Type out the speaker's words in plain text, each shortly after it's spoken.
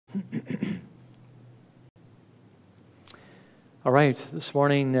All right, this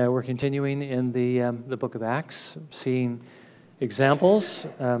morning we're continuing in the book of Acts, seeing examples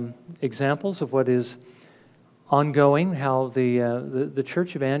of what is ongoing, how the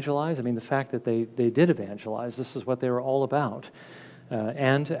church evangelized. I mean, the fact that they did evangelize, this is what they were all about,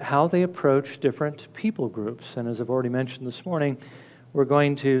 and how they approached different people groups. And as I've already mentioned this morning, we're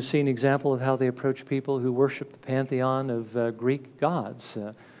going to see an example of how they approach people who worship the pantheon of Greek gods,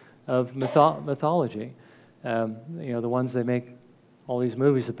 of mythology. The ones they make all these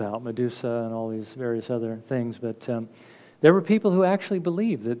movies about, Medusa and all these various other things. But there were people who actually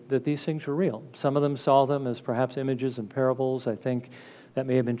believed that these things were real. Some of them saw them as perhaps images and parables. I think that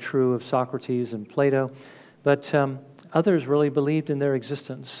may have been true of Socrates and Plato. But others really believed in their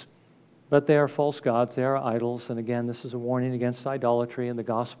existence. But they are false gods, they are idols. And again, this is a warning against idolatry, and the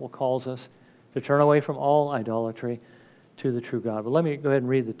gospel calls us to turn away from all idolatry to the true God. But let me go ahead and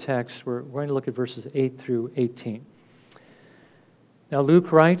read the text. We're going to look at verses 8 through 18. Now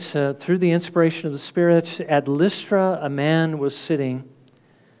Luke writes, through the inspiration of the Spirit, at Lystra a man was sitting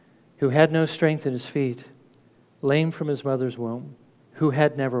who had no strength in his feet, lame from his mother's womb, who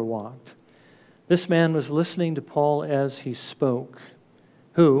had never walked. This man was listening to Paul as he spoke,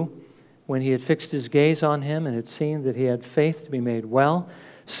 who, when he had fixed his gaze on him and had seen that he had faith to be made well,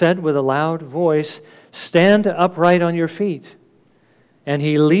 said with a loud voice, "Stand upright on your feet." And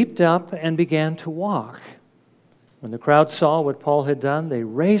he leaped up and began to walk. When the crowd saw what Paul had done, they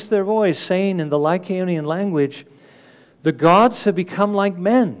raised their voice, saying in the Lycaonian language, "The gods have become like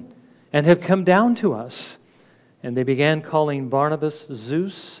men and have come down to us." And they began calling Barnabas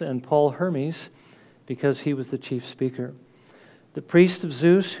Zeus and Paul Hermes, because he was the chief speaker. The priest of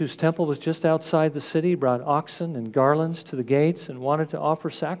Zeus, whose temple was just outside the city, brought oxen and garlands to the gates and wanted to offer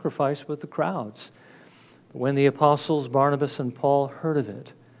sacrifice with the crowds. But when the apostles Barnabas and Paul heard of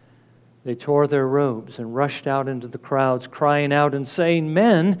it, they tore their robes and rushed out into the crowds, crying out and saying,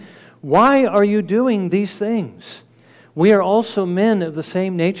 "Men, why are you doing these things? We are also men of the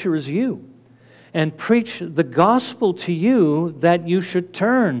same nature as you, and preach the gospel to you that you should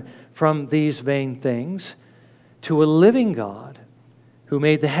turn from these vain things to a living God who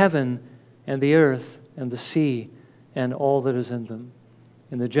made the heaven and the earth and the sea and all that is in them.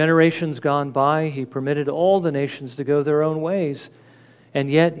 In the generations gone by, he permitted all the nations to go their own ways, and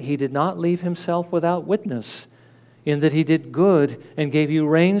yet he did not leave himself without witness, in that he did good and gave you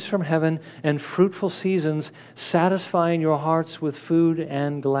rains from heaven and fruitful seasons, satisfying your hearts with food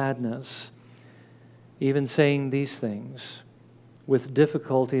and gladness." Even saying these things, with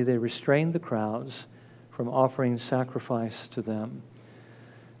difficulty they restrained the crowds from offering sacrifice to them.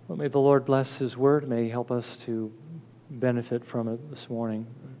 Well, may the Lord bless His word. May He help us to benefit from it this morning.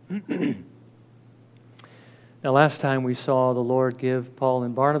 Now, last time we saw the Lord give Paul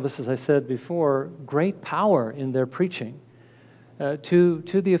and Barnabas, as I said before, great power in their preaching, to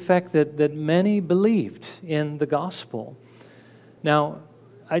the effect that many believed in the gospel. Now,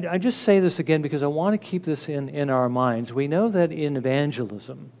 I just say this again because I want to keep this in our minds. We know that in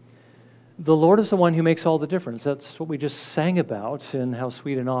evangelism, the Lord is the one who makes all the difference. That's what we just sang about in How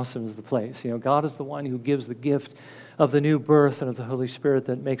Sweet and Awesome is the Place. You know, God is the one who gives the gift of the new birth and of the Holy Spirit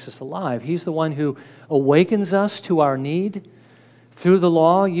that makes us alive. He's the one who awakens us to our need through the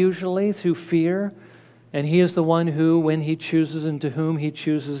law, usually, through fear. And He is the one who, when He chooses and to whom He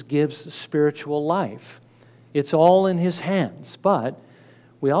chooses, gives spiritual life. It's all in His hands. But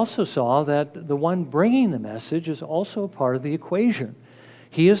we also saw that the one bringing the message is also a part of the equation.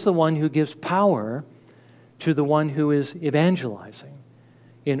 He is the one who gives power to the one who is evangelizing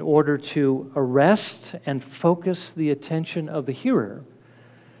in order to arrest and focus the attention of the hearer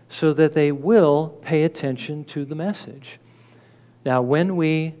so that they will pay attention to the message. Now, when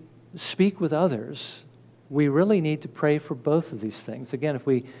we speak with others, we really need to pray for both of these things. Again, if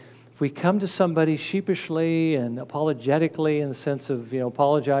we come to somebody sheepishly and apologetically in the sense of,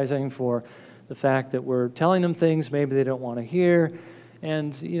 apologizing for the fact that we're telling them things maybe they don't want to hear,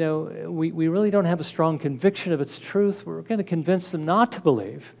 and, we really don't have a strong conviction of its truth, we're going to convince them not to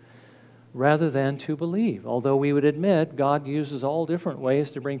believe rather than to believe. Although we would admit God uses all different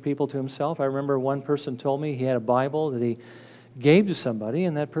ways to bring people to Himself. I remember one person told me he had a Bible that he gave to somebody,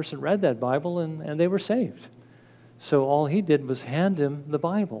 and that person read that Bible, and they were saved. So all he did was hand him the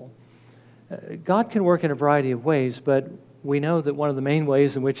Bible. God can work in a variety of ways, but we know that one of the main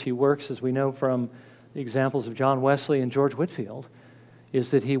ways in which He works, as we know from the examples of John Wesley and George Whitefield,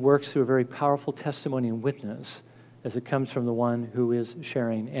 is that He works through a very powerful testimony and witness as it comes from the one who is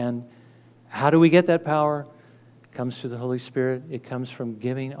sharing. And how do we get that power? It comes through the Holy Spirit. It comes from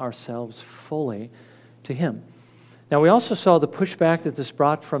giving ourselves fully to Him. Now, we also saw the pushback that this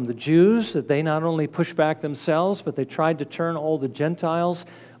brought from the Jews, that they not only pushed back themselves, but they tried to turn all the Gentiles,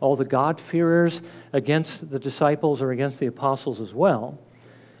 all the God-fearers, against the disciples or against the apostles as well.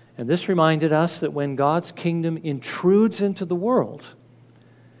 And this reminded us that when God's kingdom intrudes into the world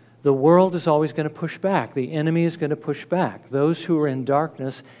is always going to push back. The enemy is going to push back. Those who are in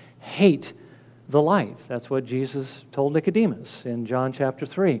darkness hate the light. That's what Jesus told Nicodemus in John chapter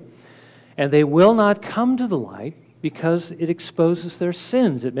 3. And they will not come to the light because it exposes their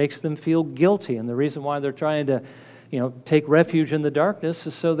sins. It makes them feel guilty. And the reason why they're trying to, take refuge in the darkness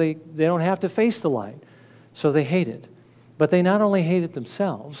is so they don't have to face the light. So they hate it. But they not only hate it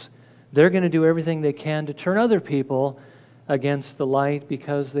themselves, they're going to do everything they can to turn other people against the light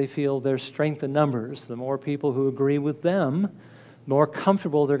because they feel there's strength in numbers. The more people who agree with them, the more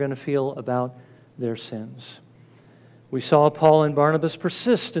comfortable they're going to feel about their sins. We saw Paul and Barnabas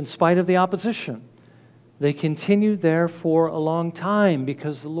persist in spite of the opposition. They continued there for a long time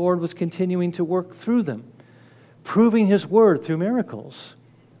because the Lord was continuing to work through them, proving His word through miracles.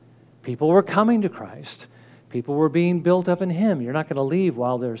 People were coming to Christ. People were being built up in Him. You're not going to leave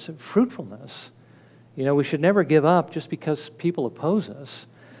while there's fruitfulness. We should never give up just because people oppose us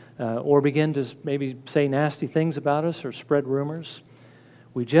or begin to maybe say nasty things about us or spread rumors.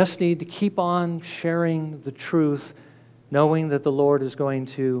 We just need to keep on sharing the truth, knowing that the Lord is going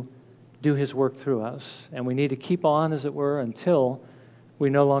to do His work through us. And we need to keep on, as it were, until we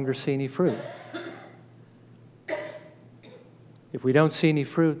no longer see any fruit. If we don't see any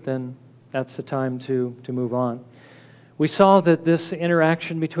fruit, then that's the time to move on. We saw that this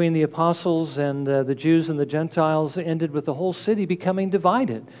interaction between the apostles and the Jews and the Gentiles ended with the whole city becoming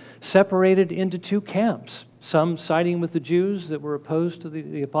divided, separated into two camps, some siding with the Jews that were opposed to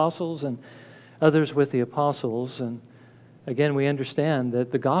the apostles and others with the apostles. And again, we understand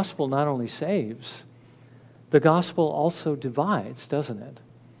that the gospel not only saves, the gospel also divides, doesn't it?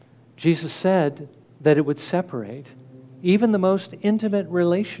 Jesus said that it would separate even the most intimate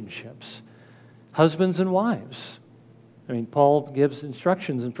relationships, husbands and wives. Paul gives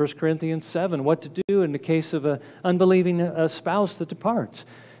instructions in 1 Corinthians 7 what to do in the case of an unbelieving spouse that departs.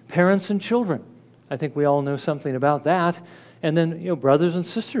 Parents and children. I think we all know something about that. And then, brothers and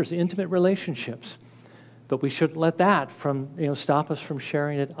sisters, intimate relationships. But we shouldn't let that stop us from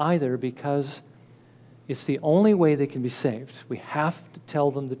sharing it either, because it's the only way they can be saved. We have to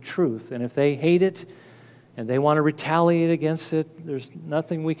tell them the truth. And if they hate it and they want to retaliate against it, there's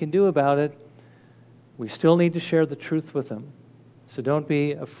nothing we can do about it. We still need to share the truth with them. So don't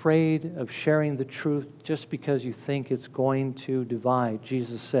be afraid of sharing the truth just because you think it's going to divide.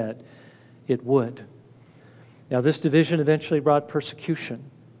 Jesus said it would. Now, this division eventually brought persecution.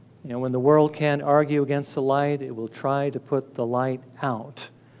 When the world can't argue against the light, it will try to put the light out.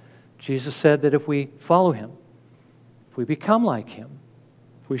 Jesus said that if we follow Him, if we become like Him,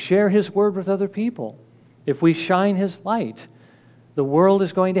 if we share His word with other people, if we shine His light, the world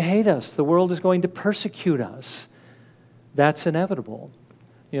is going to hate us. The world is going to persecute us. That's inevitable.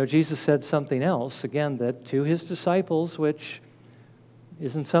 Jesus said something else, again, that to His disciples, which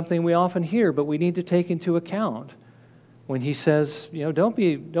isn't something we often hear, but we need to take into account. When He says, don't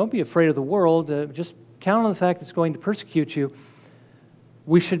be afraid of the world, just count on the fact it's going to persecute you.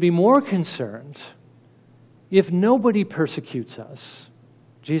 We should be more concerned if nobody persecutes us.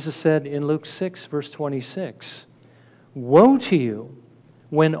 Jesus said in Luke 6, verse 26, "Woe to you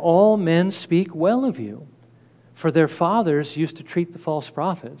when all men speak well of you, for their fathers used to treat the false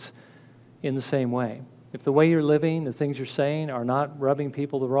prophets in the same way." If the way you're living, the things you're saying are not rubbing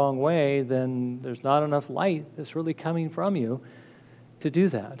people the wrong way, then there's not enough light that's really coming from you to do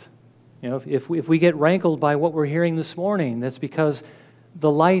that. If we get rankled by what we're hearing this morning, that's because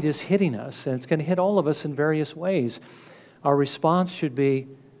the light is hitting us, and it's going to hit all of us in various ways. Our response should be,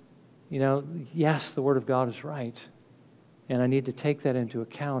 yes, the Word of God is right. And I need to take that into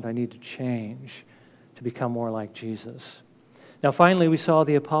account. I need to change to become more like Jesus. Now, finally, we saw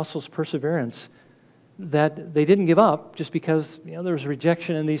the apostles' perseverance, that they didn't give up just because there was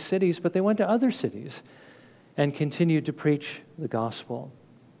rejection in these cities, but they went to other cities and continued to preach the gospel.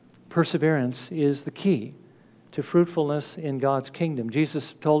 Perseverance is the key to fruitfulness in God's kingdom.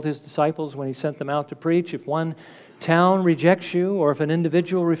 Jesus told His disciples when He sent them out to preach, if one town rejects you or if an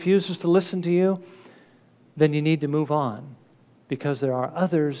individual refuses to listen to you, then you need to move on, because there are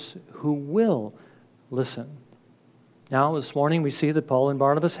others who will listen. Now, this morning we see that Paul and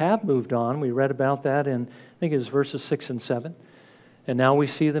Barnabas have moved on. We read about that in, I think it was verses 6 and 7. And now we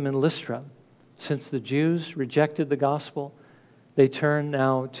see them in Lystra. Since the Jews rejected the gospel, they turn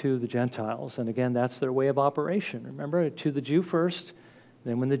now to the Gentiles. And again, that's their way of operation. Remember, to the Jew first,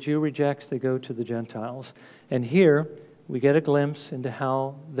 then when the Jew rejects, they go to the Gentiles. And here we get a glimpse into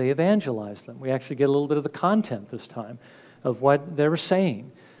how they evangelized them. We actually get a little bit of the content this time of what they were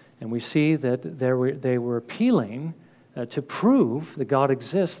saying. And we see that they were appealing to prove that God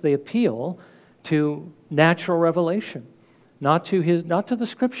exists. They appeal to natural revelation, not to the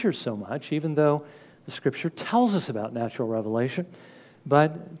Scriptures so much, even though the Scripture tells us about natural revelation,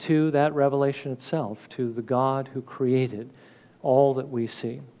 but to that revelation itself, to the God who created all that we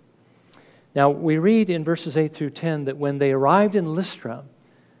see. Now, we read in verses 8 through 10 that when they arrived in Lystra,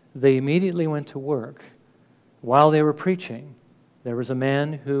 they immediately went to work. While they were preaching, there was a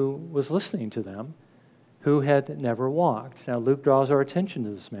man who was listening to them who had never walked. Now, Luke draws our attention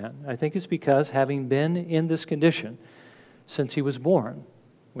to this man. I think it's because, having been in this condition since he was born,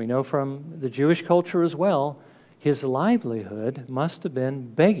 we know from the Jewish culture as well, his livelihood must have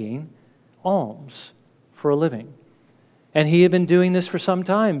been begging alms for a living. And he had been doing this for some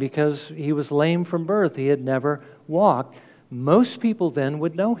time because he was lame from birth. He had never walked. Most people then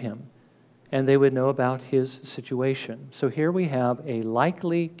would know him, and they would know about his situation. So here we have a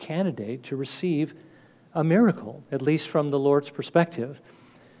likely candidate to receive a miracle, at least from the Lord's perspective,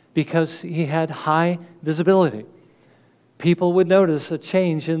 because he had high visibility. People would notice a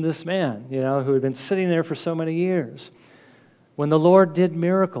change in this man, who had been sitting there for so many years. When the Lord did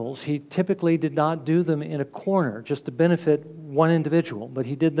miracles, he typically did not do them in a corner just to benefit one individual, but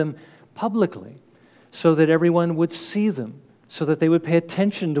he did them publicly so that everyone would see them, so that they would pay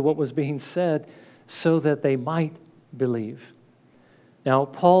attention to what was being said, so that they might believe. Now,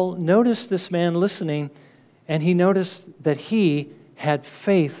 Paul noticed this man listening, and he noticed that he had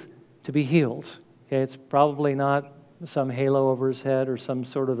faith to be healed. Okay, it's probably not some halo over his head or some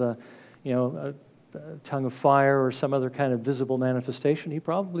sort of a tongue of fire or some other kind of visible manifestation. He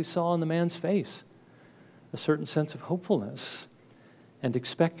probably saw in the man's face a certain sense of hopefulness and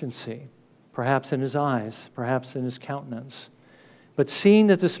expectancy, perhaps in his eyes, perhaps in his countenance. But seeing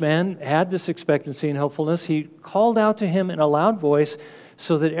that this man had this expectancy and hopefulness, he called out to him in a loud voice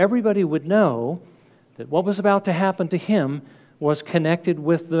so that everybody would know that what was about to happen to him was connected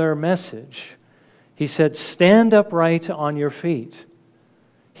with their message. He said, "Stand upright on your feet."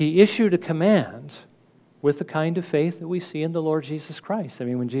 He issued a command with the kind of faith that we see in the Lord Jesus Christ. I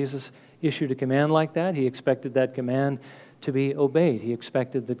mean, when Jesus issued a command like that, he expected that command to be obeyed. He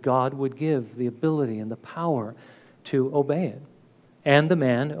expected that God would give the ability and the power to obey it. And the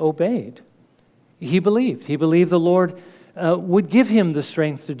man obeyed. He believed. He believed the Lord would give him the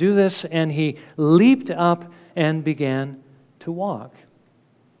strength to do this, and he leaped up and began to walk.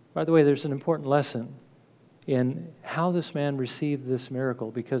 By the way, there's an important lesson in how this man received this miracle,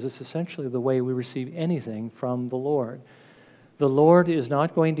 because it's essentially the way we receive anything from the Lord. The Lord is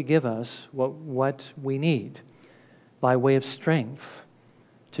not going to give us what we need by way of strength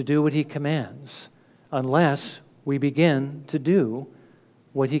to do what he commands unless we begin to do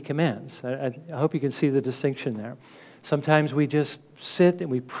what he commands. I hope you can see the distinction there. Sometimes we just sit and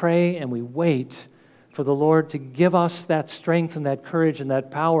we pray and we wait for the Lord to give us that strength and that courage and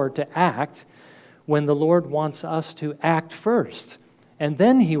that power to act, when the Lord wants us to act first. And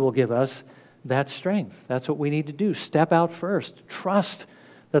then he will give us that strength. That's what we need to do. Step out first. Trust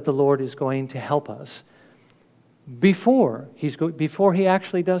that the Lord is going to help us before he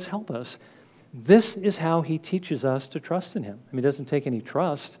actually does help us. This is how he teaches us to trust in him. I mean, it doesn't take any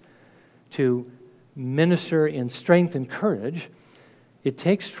trust to minister in strength and courage. It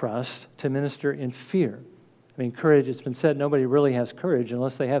takes trust to minister in fear. I mean, courage, it's been said, nobody really has courage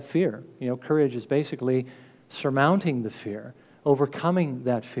unless they have fear. Courage is basically surmounting the fear, overcoming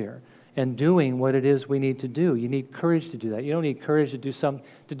that fear, and doing what it is we need to do. You need courage to do that. You don't need courage to do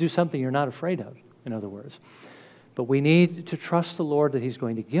something you're not afraid of, in other words. But we need to trust the Lord that he's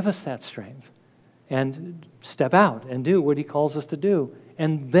going to give us that strength and step out and do what he calls us to do.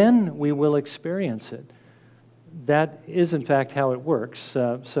 And then we will experience it. That is, in fact, how it works.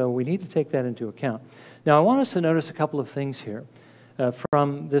 So we need to take that into account. Now, I want us to notice a couple of things here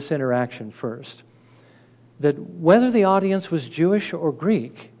from this interaction first. That whether the audience was Jewish or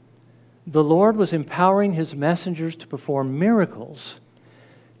Greek, the Lord was empowering his messengers to perform miracles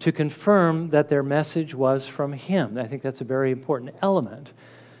to confirm that their message was from him. I think that's a very important element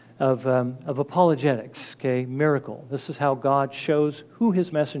of apologetics, okay? Miracle. This is how God shows who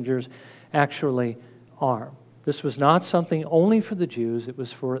his messengers actually are. This was not something only for the Jews, it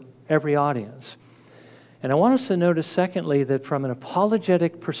was for every audience. And I want us to notice, secondly, that from an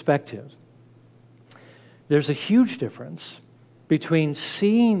apologetic perspective, there's a huge difference between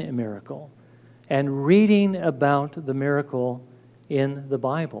seeing a miracle and reading about the miracle in the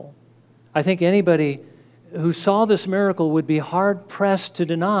Bible. I think anybody who saw this miracle would be hard-pressed to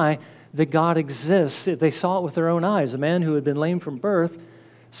deny that God exists. They saw it with their own eyes. A man who had been lame from birth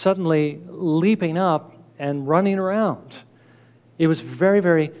suddenly leaping up and running around. It was very,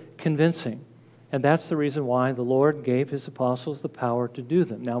 very convincing. And that's the reason why the Lord gave his apostles the power to do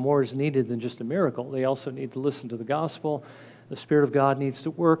them. Now, more is needed than just a miracle. They also need to listen to the gospel. The Spirit of God needs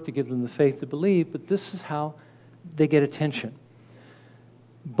to work to give them the faith to believe, but this is how they get attention.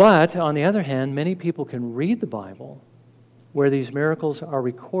 But, on the other hand, many people can read the Bible where these miracles are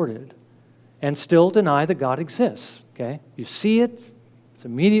recorded and still deny that God exists. Okay? You see it, it's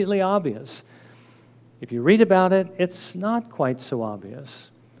immediately obvious. If you read about it, it's not quite so obvious.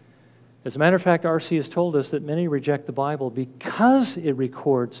 As a matter of fact, R.C. has told us that many reject the Bible because it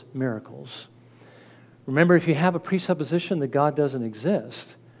records miracles. Remember, if you have a presupposition that God doesn't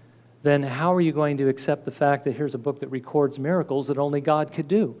exist, then how are you going to accept the fact that here's a book that records miracles that only God could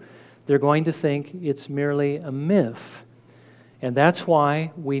do? They're going to think it's merely a myth. And that's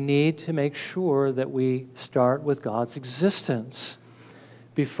why we need to make sure that we start with God's existence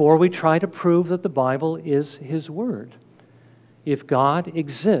before we try to prove that the Bible is His Word. If God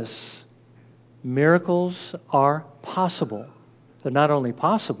exists, miracles are possible. They're not only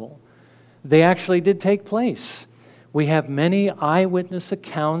possible, they actually did take place. We have many eyewitness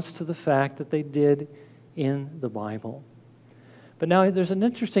accounts to the fact that they did in the Bible. But now there's an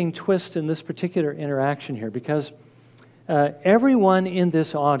interesting twist in this particular interaction here, because everyone in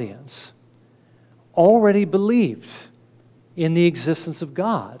this audience already believed in the existence of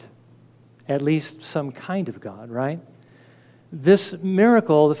God, at least some kind of God, right? This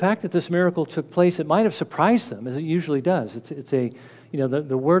miracle, the fact that this miracle took place, it might have surprised them, as it usually does. It's a,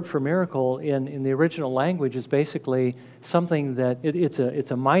 the word for miracle in the original language is basically something that,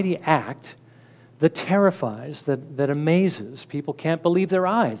 it's a mighty act that terrifies, that amazes. People can't believe their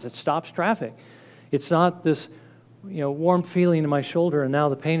eyes. It stops traffic. It's not this, warm feeling in my shoulder and now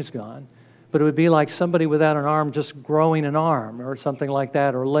the pain is gone. But it would be like somebody without an arm just growing an arm or something like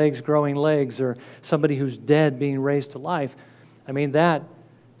that, or legs growing legs, or somebody who's dead being raised to life. I mean, that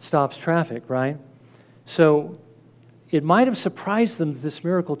stops traffic, right? So it might have surprised them that this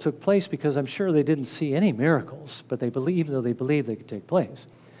miracle took place, because I'm sure they didn't see any miracles, but they believed, though they believed they could take place.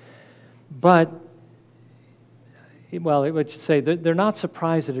 But, well, it would say they're not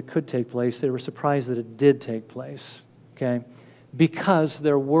surprised that it could take place. They were surprised that it did take place, okay? Because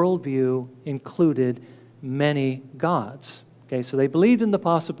their worldview included many gods. Okay, so they believed in the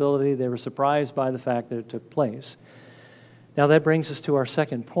possibility. They were surprised by the fact that it took place. Now that brings us to our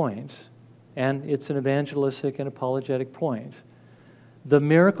second point, and it's an evangelistic and apologetic point. The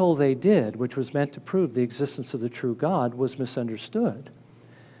miracle they did, which was meant to prove the existence of the true God, was misunderstood.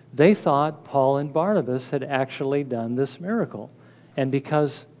 They thought Paul and Barnabas had actually done this miracle, and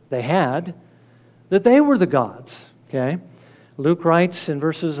because they had, that they were the gods, okay? Luke writes in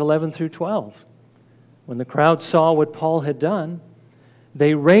verses 11 through 12, when the crowd saw what Paul had done,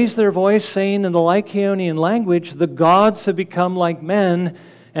 they raised their voice, saying in the Lycaonian language, "The gods have become like men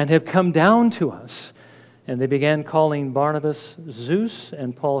and have come down to us." And they began calling Barnabas Zeus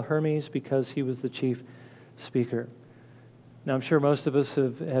and Paul Hermes, because he was the chief speaker. Now, I'm sure most of us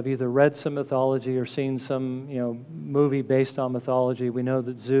have either read some mythology or seen some movie based on mythology. We know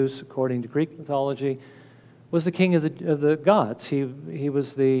that Zeus, according to Greek mythology, was the king of the gods. He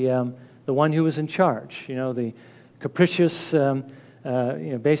was the one who was in charge. The capricious,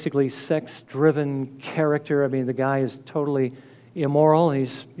 basically sex-driven character. I mean, the guy is totally immoral. He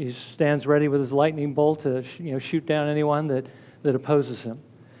stands ready with his lightning bolt to shoot down anyone that opposes him.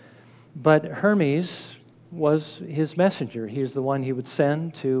 But Hermes was his messenger. He's the one he would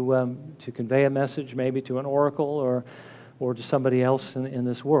send to convey a message, maybe to an oracle or to somebody else in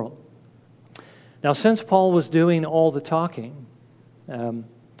this world. Now, since Paul was doing all the talking,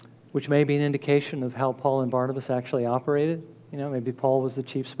 which may be an indication of how Paul and Barnabas actually operated, maybe Paul was the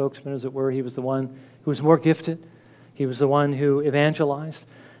chief spokesman, as it were. He was the one who was more gifted. He was the one who evangelized.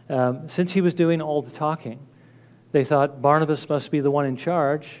 Since he was doing all the talking, they thought Barnabas must be the one in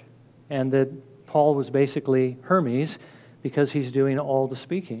charge, and that Paul was basically Hermes because he's doing all the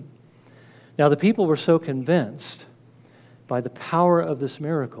speaking. Now, the people were so convinced by the power of this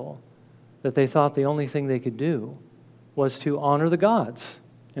miracle that they thought the only thing they could do was to honor the gods.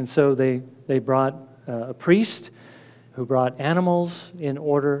 And so they brought a priest who brought animals in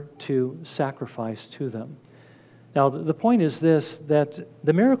order to sacrifice to them. Now, the point is this, that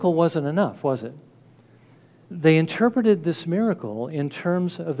the miracle wasn't enough, was it? They interpreted this miracle in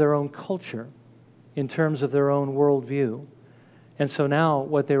terms of their own culture, in terms of their own worldview. And so now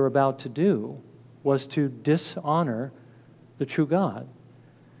what they were about to do was to dishonor the true God.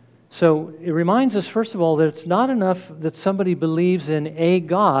 So it reminds us, first of all, that it's not enough that somebody believes in a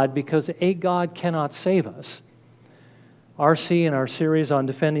God, because a God cannot save us. R.C. in our series on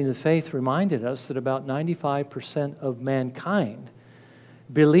defending the faith reminded us that about 95% of mankind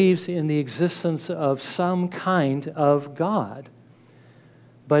believes in the existence of some kind of God.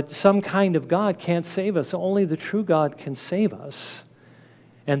 But some kind of God can't save us. Only the true God can save us.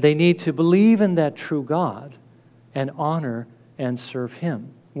 And they need to believe in that true God and honor and serve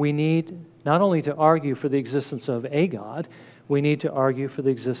Him. We need not only to argue for the existence of a God, we need to argue for the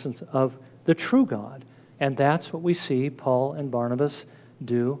existence of the true God. And that's what we see Paul and Barnabas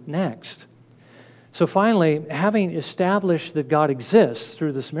do next. So finally, having established that God exists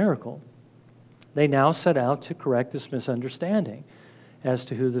through this miracle, they now set out to correct this misunderstanding as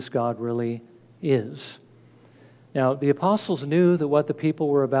to who this God really is. Now, the apostles knew that what the people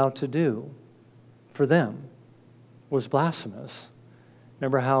were about to do for them was blasphemous.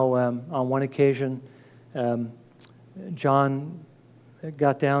 Remember how on one occasion John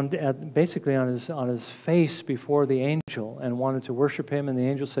got down basically on his face before the angel and wanted to worship him, and the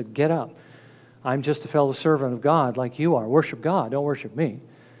angel said, "Get up. I'm just a fellow servant of God like you are. Worship God, don't worship me."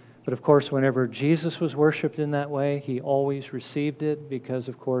 But of course, whenever Jesus was worshiped in that way, He always received it because,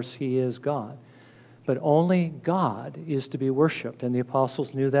 of course, He is God. But only God is to be worshiped, and the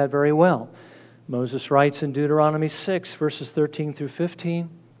apostles knew that very well. Moses writes in Deuteronomy 6, verses 13 through 15,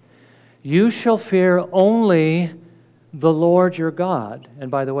 "You shall fear only the Lord your God."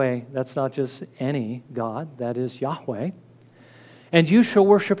 And by the way, that's not just any God, that is Yahweh. "And you shall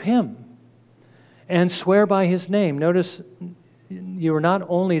worship Him and swear by His name." Notice, you are not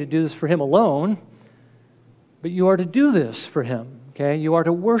only to do this for Him alone, but you are to do this for Him, okay? You are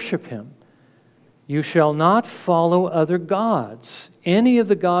to worship Him. "You shall not follow other gods, any of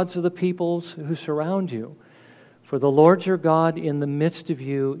the gods of the peoples who surround you. For the Lord your God in the midst of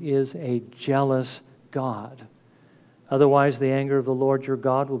you is a jealous God. Otherwise, the anger of the Lord your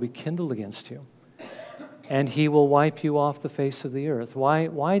God will be kindled against you, and He will wipe you off the face of the earth."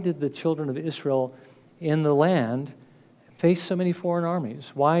 Why did the children of Israel in the land face so many foreign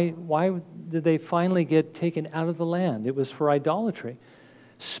armies? Why did they finally get taken out of the land? It was for idolatry,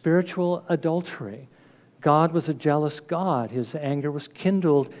 spiritual adultery. God was a jealous God. His anger was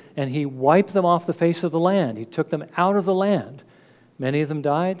kindled, and He wiped them off the face of the land. He took them out of the land. Many of them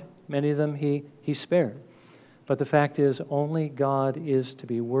died. Many of them He spared. But the fact is, only God is to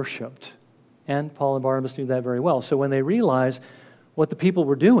be worshipped. And Paul and Barnabas knew that very well. So when they realized what the people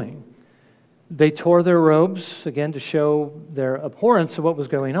were doing, they tore their robes, again, to show their abhorrence of what was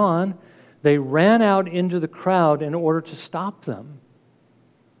going on. They ran out into the crowd in order to stop them.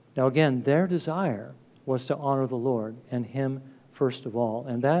 Now, again, their desire was to honor the Lord and Him first of all.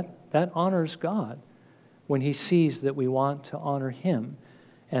 And that honors God when He sees that we want to honor Him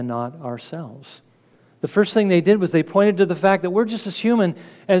and not ourselves. The first thing they did was they pointed to the fact that we're just as human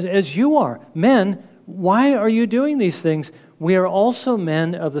as you are. Men, why are you doing these things? We are also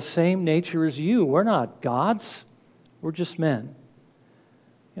men of the same nature as you. We're not gods. We're just men.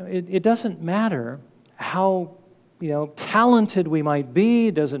 It doesn't matter how talented we might be.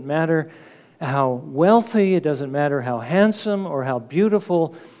 It doesn't matter how wealthy. It doesn't matter how handsome or how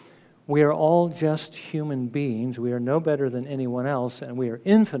beautiful. We are all just human beings. We are no better than anyone else, and we are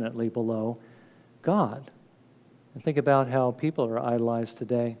infinitely below God. And think about how people are idolized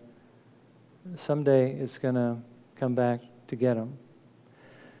today. Someday it's going to come back to get them.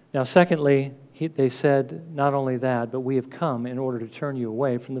 Now, secondly, they said not only that, but we have come in order to turn you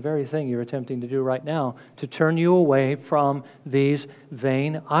away from the very thing you're attempting to do right now, to turn you away from these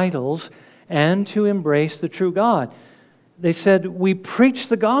vain idols and to embrace the true God. They said, we preach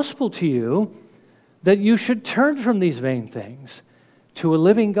the gospel to you that you should turn from these vain things to a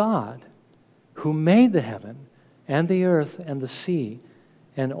living God who made the heaven and the earth and the sea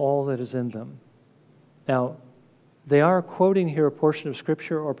and all that is in them. Now, they are quoting here a portion of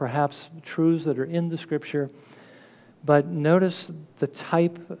Scripture or perhaps truths that are in the Scripture, but notice the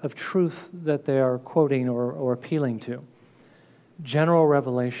type of truth that they are quoting or appealing to. General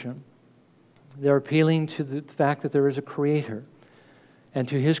revelation. They're appealing to the fact that there is a Creator and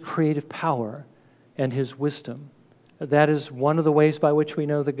to His creative power and His wisdom. That is one of the ways by which we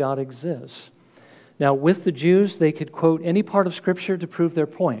know that God exists. Now, with the Jews, they could quote any part of Scripture to prove their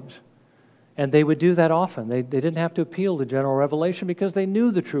point. And they would do that often. They didn't have to appeal to general revelation because they knew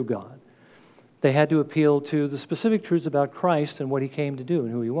the true God. They had to appeal to the specific truths about Christ and what He came to do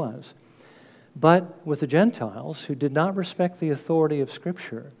and who He was. But with the Gentiles, who did not respect the authority of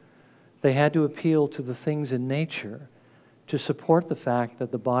Scripture, they had to appeal to the things in nature to support the fact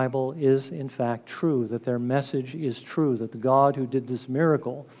that the Bible is in fact true, that their message is true, that the God who did this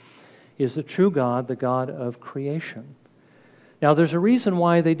miracle is the true God, the God of creation. Now, there's a reason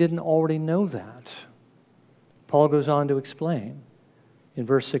why they didn't already know that. Paul goes on to explain in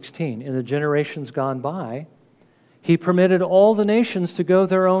verse 16, in the generations gone by, he permitted all the nations to go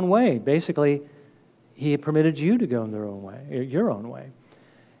their own way. Basically, he permitted you to go in their own way, your own way.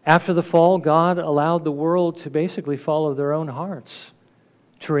 After the fall, God allowed the world to basically follow their own hearts,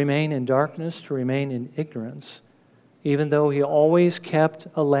 to remain in darkness, to remain in ignorance, even though he always kept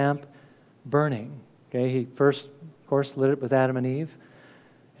a lamp burning. Okay, he first, of course, lit it with Adam and Eve,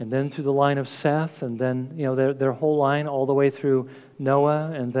 and then through the line of Seth, and then their whole line all the way through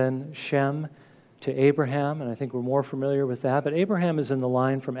Noah, and then Shem to Abraham, and I think we're more familiar with that. But Abraham is in the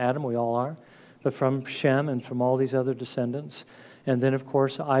line from Adam, we all are, but from Shem and from all these other descendants. And then, of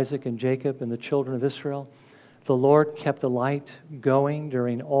course, Isaac and Jacob and the children of Israel. The Lord kept the light going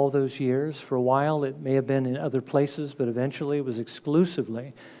during all those years. For a while, it may have been in other places, but eventually it was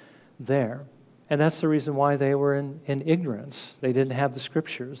exclusively there. And that's the reason why they were in ignorance. They didn't have the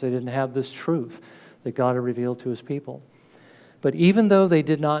Scriptures. They didn't have this truth that God had revealed to His people. But even though they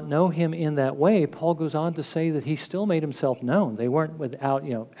did not know Him in that way, Paul goes on to say that He still made Himself known. They weren't without,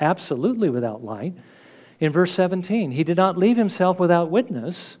 absolutely without light. In verse 17, He did not leave Himself without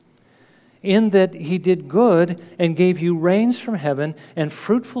witness, in that He did good and gave you rains from heaven and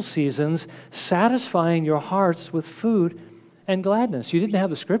fruitful seasons, satisfying your hearts with food and gladness. You didn't have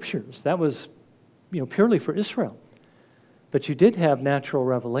the Scriptures. That was purely for Israel. But you did have natural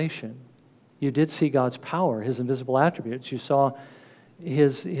revelation. You did see God's power, His invisible attributes. You saw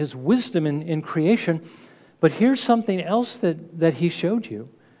His wisdom in creation. But here's something else that He showed you,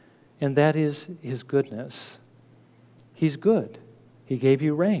 and that is His goodness. He's good. He gave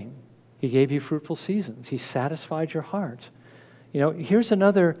you rain. He gave you fruitful seasons. He satisfied your heart. Here's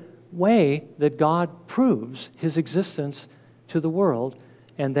another way that God proves His existence to the world,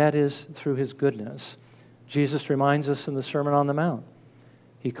 and that is through His goodness. Jesus reminds us in the Sermon on the Mount.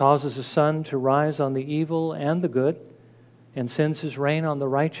 He causes His sun to rise on the evil and the good, and sends His rain on the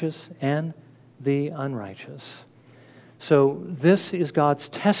righteous and the unrighteous. So this is God's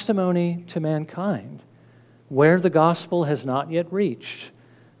testimony to mankind, where the gospel has not yet reached,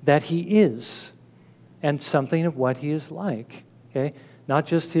 that He is, and something of what He is like. Okay? Not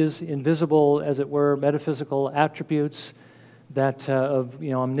just His invisible, as it were, metaphysical attributes that of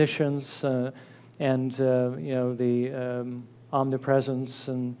omniscience and the omnipresence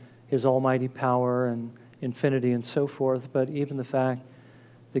and His almighty power and infinity and so forth, but even the fact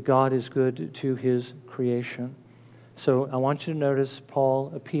that God is good to His creation. So I want you to notice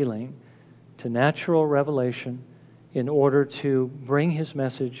Paul appealing to natural revelation in order to bring his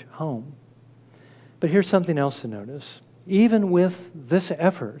message home. But here's something else to notice. Even with this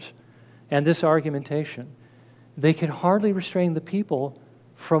effort and this argumentation, they could hardly restrain the people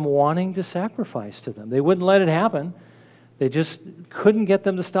from wanting to sacrifice to them. They wouldn't let it happen. They just couldn't get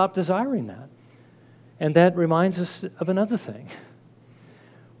them to stop desiring that. And that reminds us of another thing.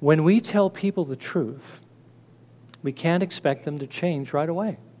 When we tell people the truth, we can't expect them to change right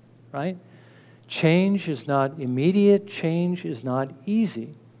away, right? Change is not immediate. Change is not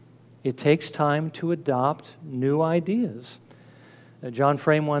easy. It takes time to adopt new ideas. John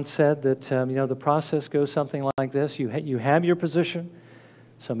Frame once said that, the process goes something like this. You have your position.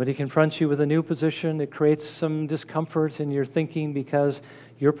 Somebody confronts you with a new position. It creates some discomfort in your thinking because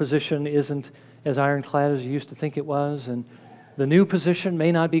your position isn't as ironclad as you used to think it was, and the new position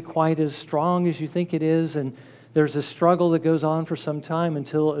may not be quite as strong as you think it is, and there's a struggle that goes on for some time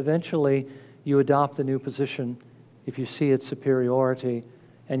until eventually you adopt the new position if you see its superiority,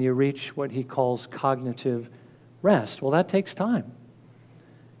 and you reach what he calls cognitive rest. Well, that takes time,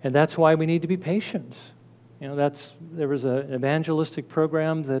 and that's why we need to be patient. There was an evangelistic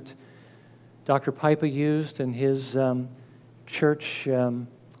program that Dr. Pipa used in his church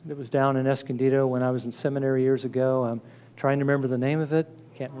that was down in Escondido when I was in seminary years ago. I'm trying to remember the name of it.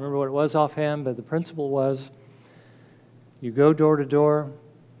 Can't remember what it was offhand, but the principle was you go door to door,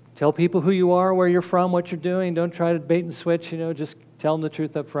 tell people who you are, where you're from, what you're doing. Don't try to bait and switch, just tell them the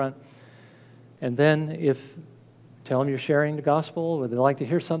truth up front. And then tell them you're sharing the gospel, would they like to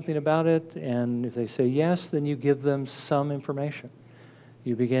hear something about it? And if they say yes, then you give them some information.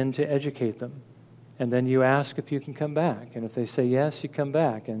 You begin to educate them. And then you ask if you can come back. And if they say yes, you come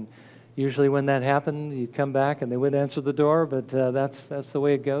back. And usually when that happens, you come back and they would answer the door, but that's the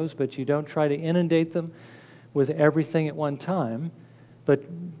way it goes. But you don't try to inundate them with everything at one time. But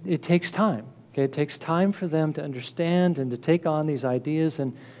it takes time. Okay? It takes time for them to understand and to take on these ideas.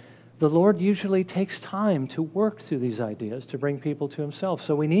 And the Lord usually takes time to work through these ideas, to bring people to Himself.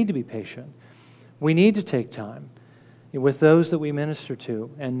 So we need to be patient. We need to take time. with those that we minister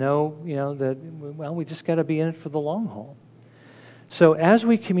to, and know, that, well, we just got to be in it for the long haul. So as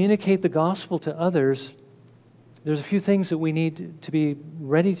we communicate the gospel to others, there's a few things that we need to be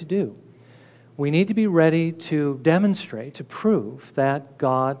ready to do. We need to be ready to demonstrate, to prove that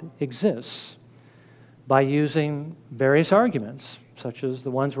God exists by using various arguments, such as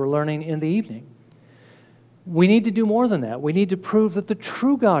the ones we're learning in the evening. We need to do more than that. We need to prove that the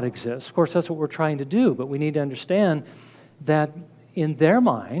true God exists. Of course, that's what we're trying to do, but we need to understand that in their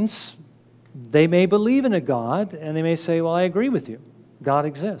minds, they may believe in a God, and they may say, well, I agree with you. God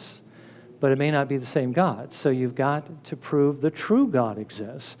exists. But it may not be the same God. So you've got to prove the true God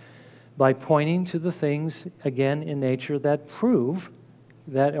exists by pointing to the things, again, in nature that prove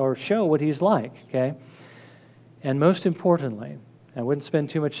that or show what He's like, okay? And most importantly, I wouldn't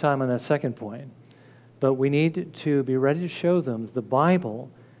spend too much time on that second point, but we need to be ready to show them that the Bible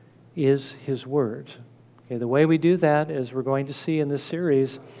is His Word. Okay, the way we do that, as we're going to see in this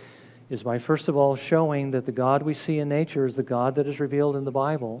series, is by first of all showing that the God we see in nature is the God that is revealed in the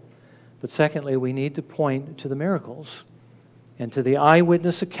Bible. But secondly, we need to point to the miracles and to the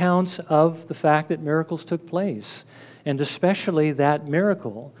eyewitness accounts of the fact that miracles took place, and especially that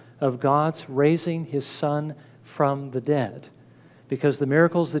miracle of God's raising His Son from the dead. Because the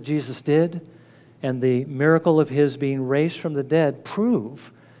miracles that Jesus did and the miracle of His being raised from the dead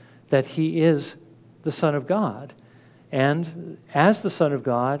prove that He is the Son of God. And as the Son of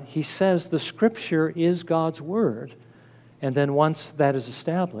God, He says the Scripture is God's Word. And then once that is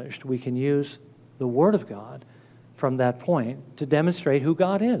established, we can use the Word of God from that point to demonstrate who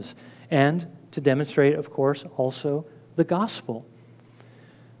God is, and to demonstrate, of course, also the gospel.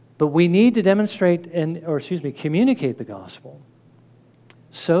 But we need to communicate the gospel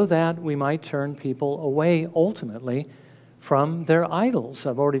so that we might turn people away ultimately from their idols.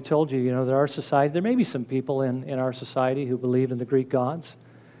 I've already told you, there may be some people in our society who believe in the Greek gods.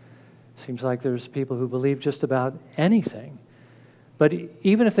 Seems like there's people who believe just about anything. But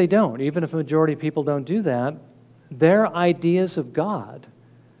even if they don't, even if a majority of people don't do that, their ideas of God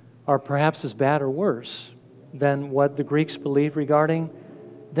are perhaps as bad or worse than what the Greeks believed regarding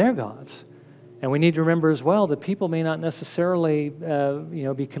their gods. And we need to remember as well that people may not necessarily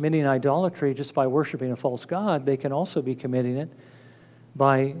be committing idolatry just by worshiping a false god. They can also be committing it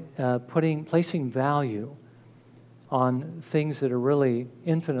by placing value on things that are really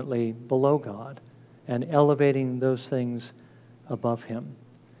infinitely below God and elevating those things above Him.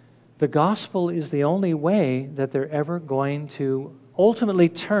 The gospel is the only way that they're ever going to ultimately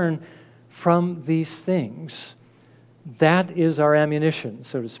turn from these things. That is our ammunition,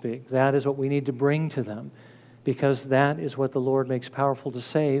 so to speak. That is what we need to bring to them, because that is what the Lord makes powerful to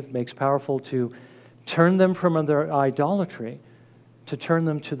save, makes powerful to turn them from their idolatry, to turn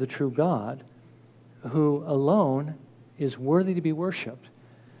them to the true God, who alone is worthy to be worshiped.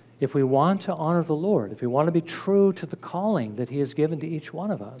 If we want to honor the Lord, if we want to be true to the calling that He has given to each one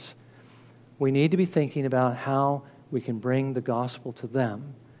of us, we need to be thinking about how we can bring the gospel to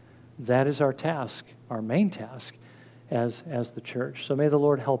them. That is our task, our main task as the church. So may the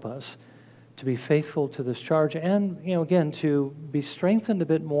Lord help us to be faithful to this charge and, again, to be strengthened a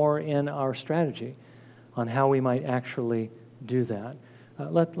bit more in our strategy on how we might actually do that.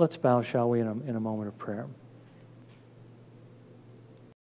 Let's bow, shall we, in a moment of prayer.